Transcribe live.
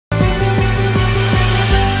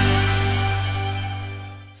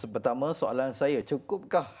Pertama, soalan saya,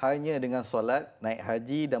 cukupkah hanya dengan solat, naik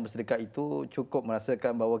haji dan bersedekah itu cukup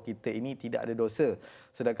merasakan bahawa kita ini tidak ada dosa,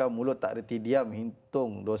 sedangkan mulut tak reti, diam,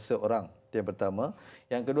 hitung dosa orang? Itu yang pertama.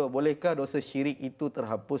 Yang kedua, bolehkah dosa syirik itu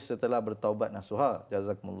terhapus setelah bertaubat nasuha?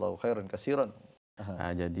 Jazakumullahu khairan kasiran.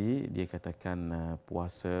 Jadi dia katakan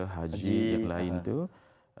puasa, haji yang lain tu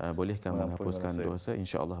bolehkah menghapuskan dosa?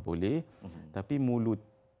 InsyaAllah boleh. Tapi mulut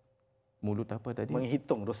apa tadi?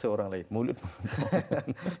 Menghitung dosa orang lain. Mulut.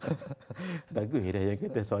 Bagus dah yang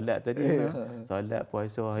kata solat tadi. Solat,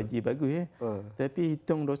 puasa, haji bagus Tapi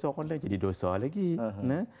hitung dosa orang lain jadi dosa lagi.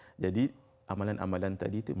 Jadi amalan-amalan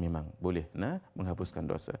tadi itu memang boleh menghapuskan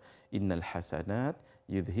dosa. Innal hasanat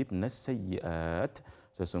yudhibnas sayyiat.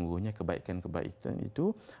 Sesungguhnya kebaikan-kebaikan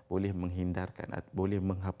itu boleh menghindarkan, boleh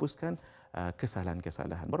menghapuskan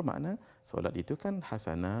kesalahan-kesalahan. Bermakna solat itu kan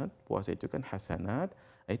hasanat, puasa itu kan hasanat,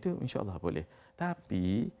 itu insya-Allah boleh.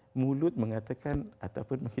 Tapi mulut mengatakan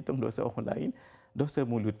ataupun menghitung dosa orang lain, dosa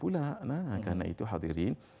mulut pula. Karena itu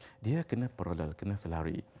hadirin, dia kena paralel, kena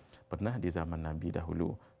selari. Pernah di zaman Nabi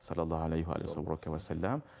dahulu sallallahu alaihi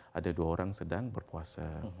wasallam ada dua orang sedang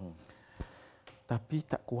berpuasa. Tapi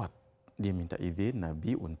tak kuat. Dia minta izin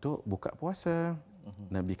Nabi untuk buka puasa.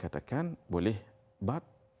 Nabi katakan boleh, but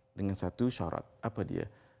dengan satu syarat. Apa dia?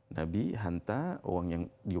 Nabi hantar orang yang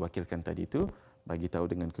diwakilkan tadi itu bagi tahu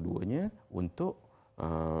dengan keduanya untuk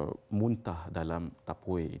muntah dalam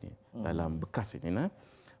tapuai ini, dalam bekas ini.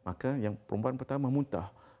 Maka yang perempuan pertama muntah,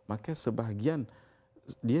 maka sebahagian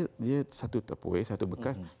dia satu tapuai, satu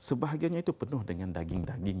bekas, sebahagiannya itu penuh dengan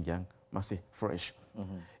daging-daging yang masih fresh.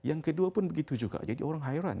 Yang kedua pun begitu juga. Jadi orang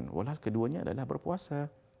hairan, walau keduanya adalah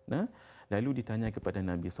berpuasa. Lalu ditanya kepada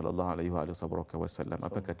Nabi sallallahu alaihi wasallam,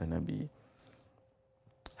 apa kata Nabi?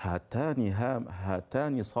 Hatani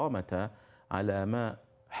samata ala ma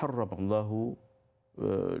harrama Allahu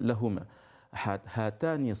lahuma.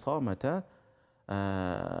 Hatani samata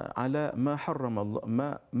ala ma harrama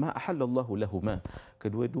Allah ma ahallallahu lahuma.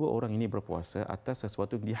 Kedua-dua orang ini berpuasa atas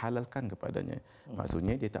sesuatu yang dihalalkan kepadanya.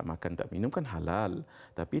 Maksudnya dia tak makan tak minum kan halal,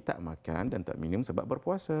 tapi tak makan dan tak minum sebab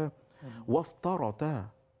berpuasa. Waftarata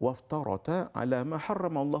ala ma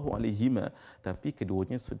harrama Allahu alaihima. Tapi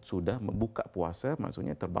keduanya sudah membuka puasa,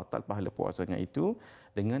 maksudnya terbatal pahala puasanya itu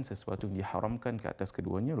dengan sesuatu yang diharamkan ke atas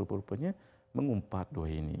keduanya, rupa-rupanya mengumpat dua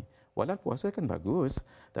ini. Walau puasa kan bagus,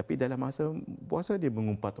 tapi dalam masa puasa dia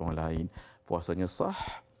mengumpat orang lain. Puasanya sah,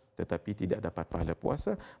 tetapi tidak dapat pahala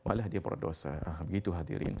puasa, malah dia berdosa. Begitu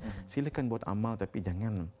hadirin. Silakan buat amal, tapi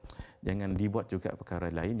jangan dibuat juga perkara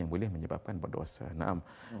lain yang boleh menyebabkan berdosa. Naam.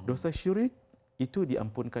 Dosa syirik itu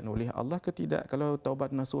diampunkan oleh Allah ke tidak kalau taubat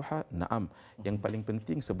nasuha? Naam. Yang paling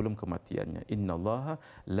penting sebelum kematiannya. Innallaha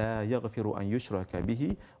la yaghfiru an yushraka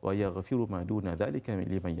bihi wa yaghfiru ma duna dzalika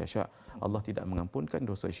liman yasha. Allah tidak mengampunkan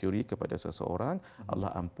dosa syirik kepada seseorang. Allah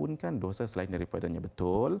ampunkan dosa selain daripadanya,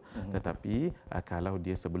 betul. Tetapi kalau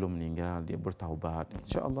dia sebelum meninggal dia bertaubat,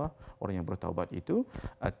 insya-Allah orang yang bertaubat itu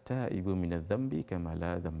at-taibu minadz-dzambi kama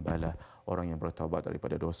la dzambala. Orang yang bertaubat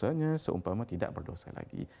daripada dosanya seumpama tidak berdosa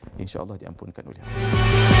lagi. Insya-Allah diampunkan oleh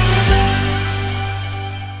Allah.